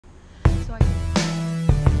So I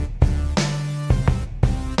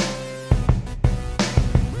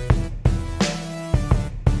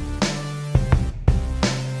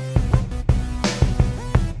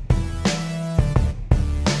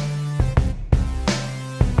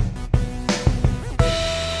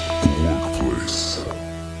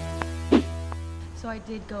So I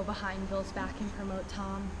did go behind Bill's back and promote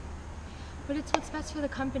Tom. But it's what's best for the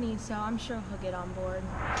company, so I'm sure he'll get on board.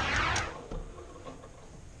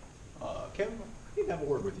 Kim, I need to have a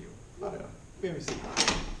word with you. Let me see.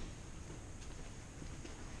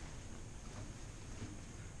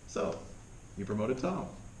 So, you promoted Tom.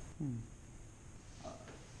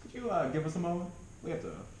 Could you give us a moment? We have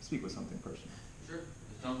to speak with something personal. Sure.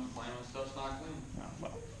 Just don't complain when stuff's not clean.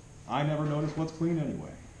 Well, I never notice what's clean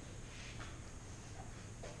anyway.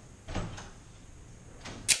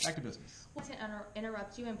 Back to business. I want to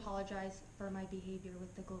interrupt you and apologize for my behavior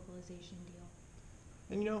with the globalization deal.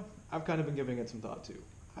 And you know, I've kind of been giving it some thought too.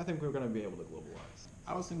 I think we're going to be able to globalize.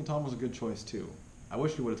 I was thinking Tom was a good choice too. I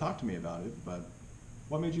wish you would have talked to me about it, but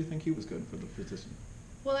what made you think he was good for the position?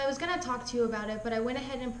 Well, I was going to talk to you about it, but I went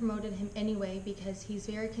ahead and promoted him anyway because he's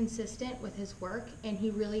very consistent with his work and he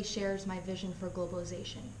really shares my vision for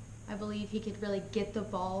globalization. I believe he could really get the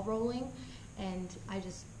ball rolling, and I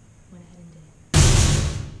just went ahead and did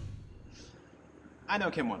it. I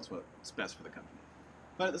know Kim wants what's best for the company,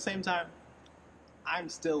 but at the same time, I'm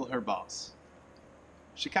still her boss.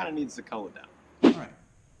 She kind of needs to cull it down. All right.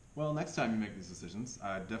 Well, next time you make these decisions,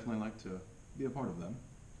 I'd definitely like to be a part of them.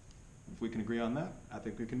 If we can agree on that, I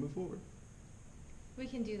think we can move forward. We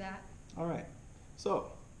can do that. All right.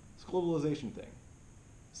 So, this globalization thing,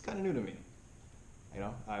 it's kind of new to me. You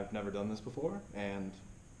know, I've never done this before, and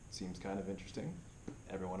it seems kind of interesting.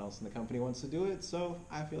 Everyone else in the company wants to do it, so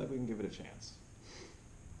I feel like we can give it a chance.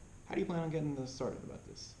 How do you plan on getting this started about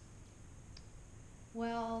this?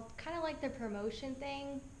 Well, kind of like the promotion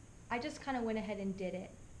thing, I just kind of went ahead and did it.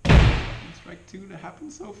 Didn't expect two to happen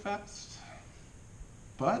so fast.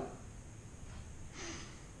 But,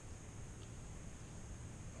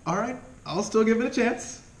 all right, I'll still give it a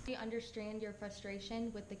chance. I understand your frustration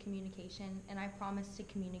with the communication, and I promise to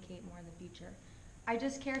communicate more in the future. I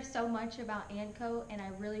just care so much about Anco, and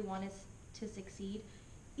I really want us to succeed,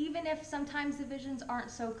 even if sometimes the visions aren't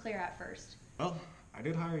so clear at first. Well, I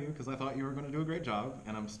did hire you because I thought you were going to do a great job,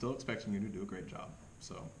 and I'm still expecting you to do a great job.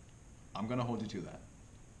 So, I'm going to hold you to that.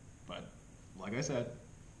 But, like I said,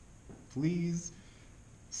 please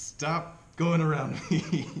stop going around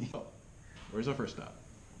me. Where's our first stop?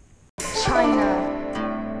 China.